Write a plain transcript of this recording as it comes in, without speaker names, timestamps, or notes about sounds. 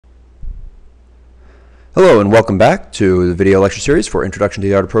Hello and welcome back to the video lecture series for Introduction to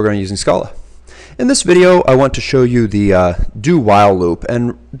the Art of Programming using Scala. In this video I want to show you the do-while loop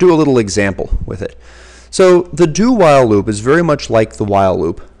and do a little example with it. So the do-while loop is very much like the while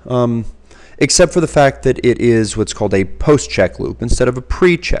loop, except for the fact that it is what's called a post-check loop instead of a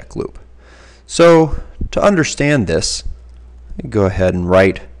pre-check loop. So to understand this, go ahead and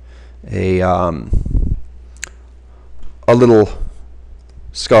write a little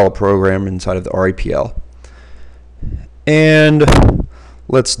Scala program inside of the REPL. And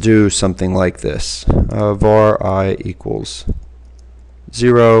let's do something like this. Var I equals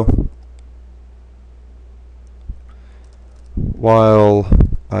 0 while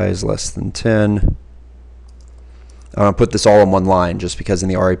I is less than 10. I'm going to put this all in one line just because in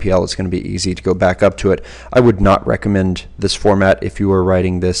the REPL it's going to be easy to go back up to it. I would not recommend this format if you were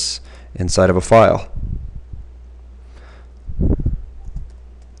writing this inside of a file.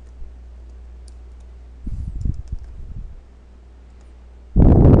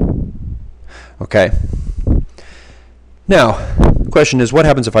 Okay. Now, the question is, what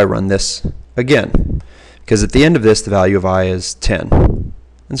happens if I run this again? Because at the end of this, the value of I is 10.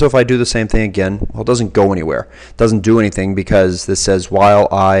 And so if I do the same thing again, well, it doesn't go anywhere. It doesn't do anything because this says while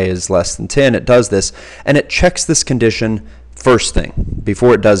I is less than 10, it does this, and it checks this condition first thing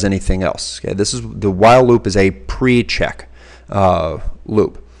before it does anything else. Okay, this is the while loop is a pre-check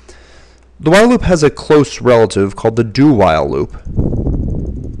loop. The while loop has a close relative called the do-while loop.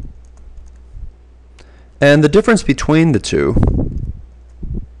 And the difference between the two,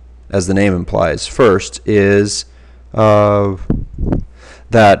 as the name implies, first is that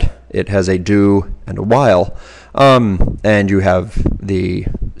it has a do and a while, and you have the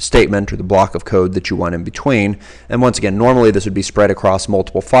statement or the block of code that you want in between. And once again, normally this would be spread across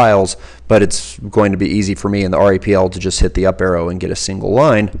multiple files, but it's going to be easy for me in the REPL to just hit the up arrow and get a single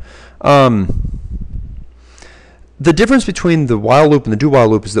line. The difference between the while loop and the do-while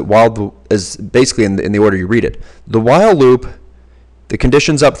loop is that while is basically in the order you read it. The while loop, the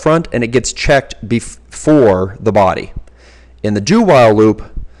condition's up front and it gets checked before the body. In the do-while loop,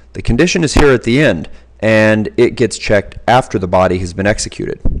 the condition is here at the end and it gets checked after the body has been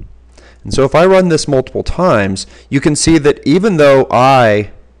executed. And so if I run this multiple times, you can see that even though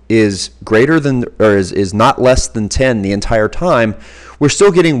I is greater than or is not less than 10 the entire time, we're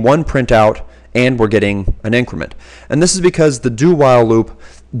still getting one printout and we're getting an increment. And this is because the do-while loop,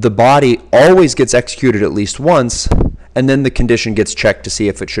 the body always gets executed at least once, and then the condition gets checked to see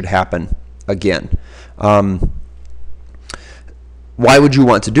if it should happen again. Why would you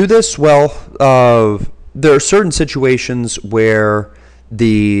want to do this? Well, there are certain situations where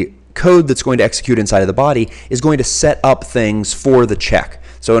the code that's going to execute inside of the body is going to set up things for the check.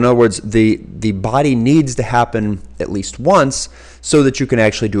 So in other words, the body needs to happen at least once so that you can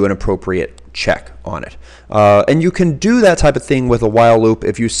actually do an appropriate check on it. And you can do that type of thing with a while loop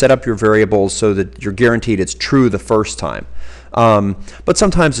if you set up your variables so that you're guaranteed it's true the first time. But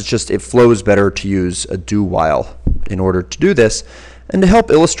sometimes it flows better to use a do-while in order to do this. And to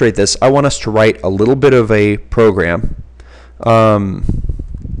help illustrate this, I want us to write a little bit of a program.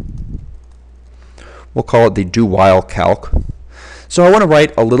 We'll call it the do-while calc. So I want to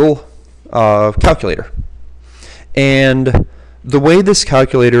write a little calculator. And the way this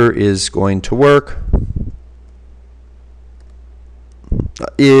calculator is going to work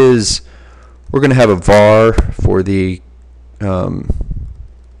is we're going to have a var for the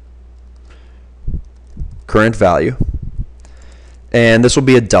current value. And this will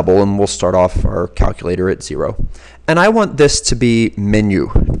be a double, and we'll start off our calculator at 0. And I want this to be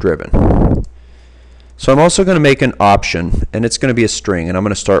menu driven. So I'm also going to make an option, and it's going to be a string, and I'm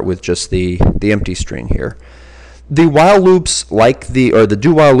going to start with just the empty string here. The while loops, like the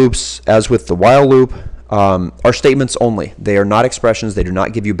do-while loops, as with the while loop, are statements only. They are not expressions. They do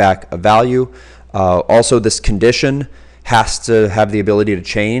not give you back a value. Also, this condition has to have the ability to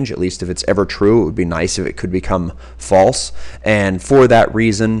change, at least if it's ever true. It would be nice if it could become false. And for that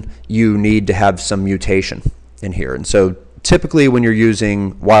reason, you need to have some mutation in here. And so typically when you're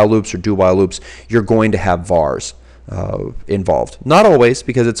using while loops or do-while loops, you're going to have vars involved. Not always,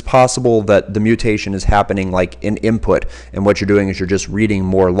 because it's possible that the mutation is happening like in input, and what you're doing is you're just reading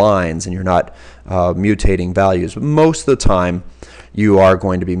more lines and you're not mutating values. But most of the time, you are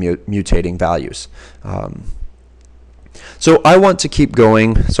going to be mutating values. So I want to keep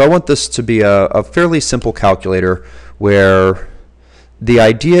going. So I want this to be a fairly simple calculator where the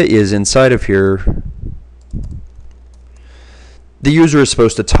idea is inside of here, the user is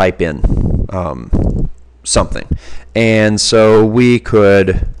supposed to type in something. And so we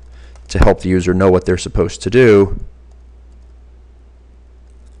could, to help the user know what they're supposed to do,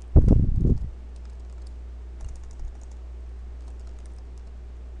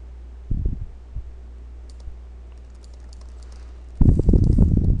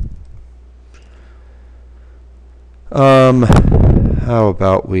 How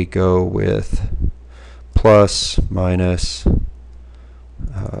about we go with plus, minus,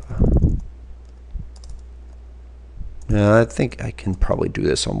 I think I can probably do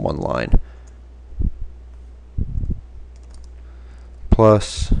this on one line.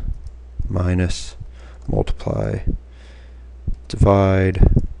 Plus, minus, multiply,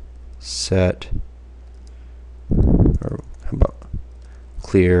 divide, set, or how about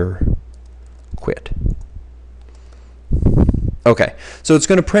clear, quit. Okay, so it's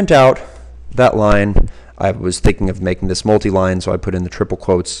going to print out that line. I was thinking of making this multi-line, so I put in the triple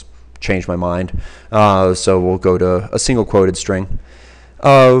quotes, changed my mind. So we'll go to a single quoted string.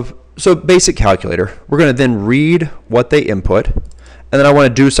 So basic calculator. We're going to then read what they input, and then I want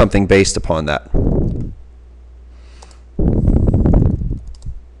to do something based upon that.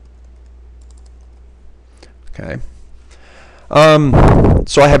 Okay.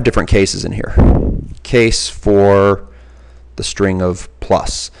 So I have different cases in here. Case for the string of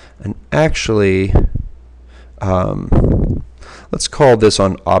plus. And actually, let's call this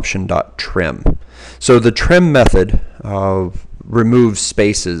on option.trim. So the trim method removes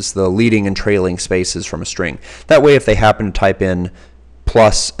spaces, the leading and trailing spaces from a string. That way, if they happen to type in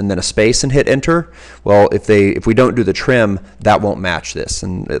plus and then a space and hit enter, well, if we don't do the trim, that won't match this,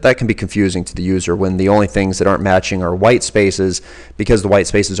 and that can be confusing to the user when the only things that aren't matching are white spaces. Because the white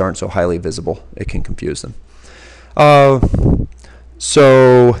spaces aren't so highly visible, it can confuse them.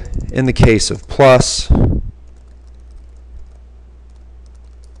 So in the case of plus,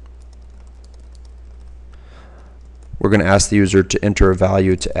 we're going to ask the user to enter a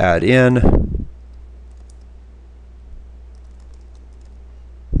value to add in.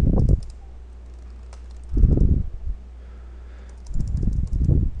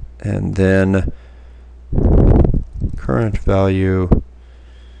 And then current value.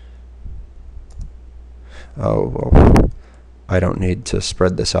 Oh, well, I don't need to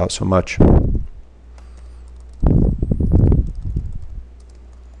spread this out so much.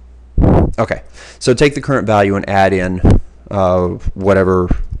 Okay, so take the current value and add in whatever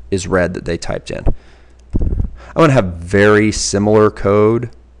is read that they typed in. I'm going to have very similar code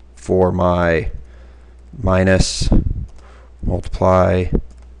for my minus, multiply,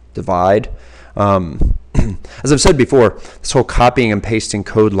 divide. As I've said before, this whole copying and pasting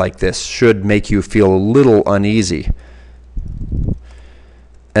code like this should make you feel a little uneasy.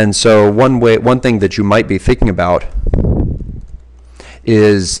 And so one thing that you might be thinking about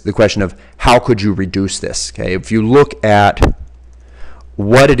is the question of how could you reduce this? Okay, if you look at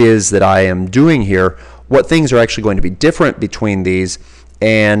what it is that I am doing here, what things are actually going to be different between these,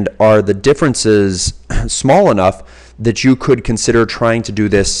 and are the differences small enough that you could consider trying to do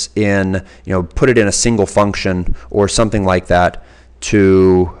this in, put it in a single function or something like that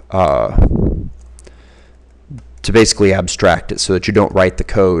to basically abstract it so that you don't write the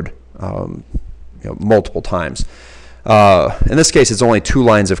code multiple times. In this case, it's only 2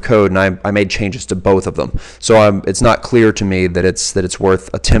 lines of code, and I made changes to both of them. So it's not clear to me that it's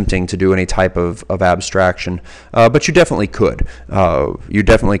worth attempting to do any type of abstraction. But you definitely could. You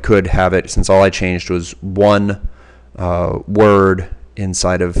definitely could have it, since all I changed was one word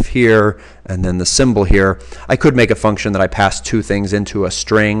inside of here and then the symbol here. I could make a function that I pass 2 things into, a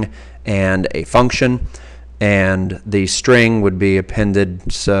string and a function. And the string would be appended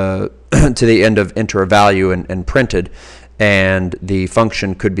to the end of enter a value and printed, and the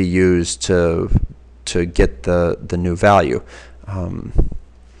function could be used to get the new value.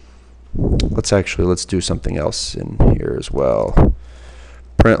 Let's do something else in here as well.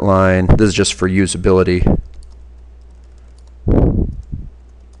 Print line. This is just for usability.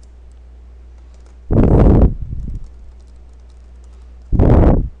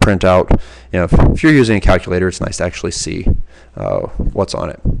 Print out. If you're using a calculator, it's nice to actually see what's on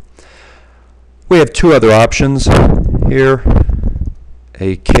it. We have 2 other options here.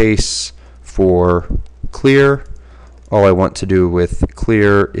 A case for clear. All I want to do with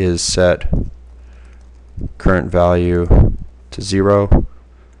clear is set current value to 0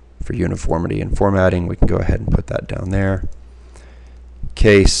 for uniformity and formatting. We can go ahead and put that down there.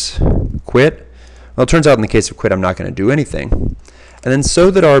 Case quit. Well, it turns out in the case of quit, I'm not going to do anything. And then so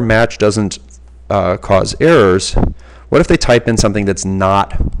that our match doesn't cause errors, what if they type in something that's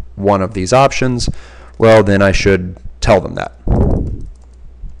not one of these options? Well, then I should tell them that.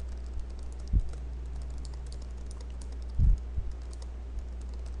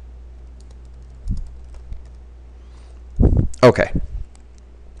 Okay.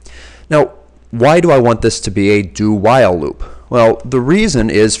 Now, why do I want this to be a do-while loop? Well, the reason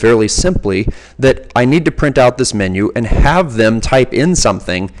is fairly simply that I need to print out this menu and have them type in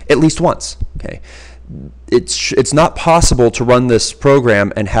something at least once. Okay. it's not possible to run this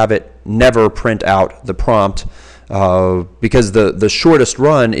program and have it never print out the prompt, because the shortest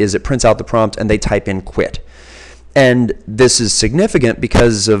run is it prints out the prompt and they type in quit. And this is significant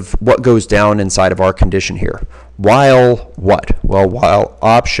because of what goes down inside of our condition here. While what? Well, while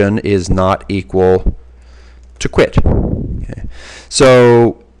option is not equal to quit. Okay.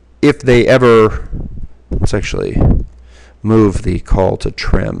 So if they ever, let's actually move the call to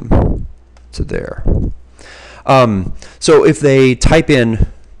trim to there. So if they type in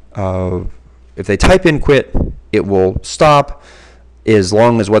quit, it will stop. As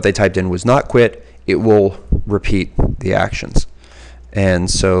long as what they typed in was not quit, it will repeat the actions. And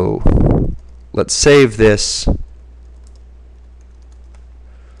so let's save this.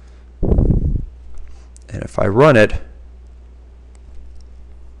 And if I run it,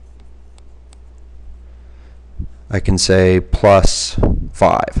 I can say plus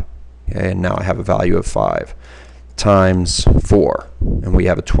 5. Okay, and now I have a value of 5 times 4, and we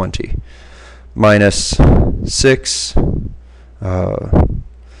have a 20. Minus 6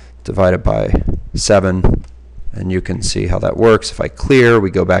 divided by 7, and you can see how that works. If I clear, we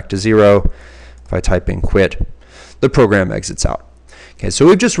go back to 0. If I type in quit, the program exits out. Okay, so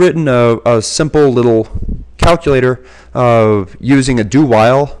we've just written a simple little calculator using a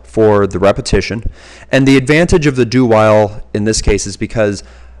do-while for the repetition. And the advantage of the do-while in this case is because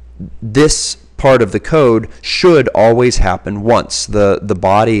this part of the code should always happen once. The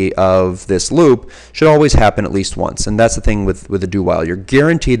body of this loop should always happen at least once. And that's the thing with a do-while. You're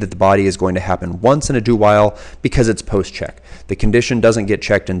guaranteed that the body is going to happen once in a do-while because it's post-check. The condition doesn't get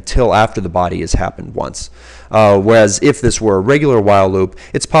checked until after the body has happened once. Whereas if this were a regular while loop,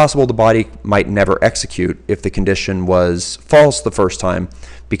 it's possible the body might never execute if the condition was false the first time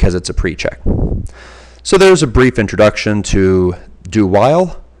because it's a pre-check. So there's a brief introduction to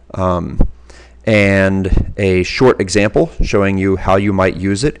do-while. And a short example showing you how you might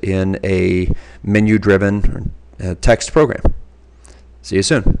use it in a menu-driven text program. See you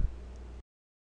soon.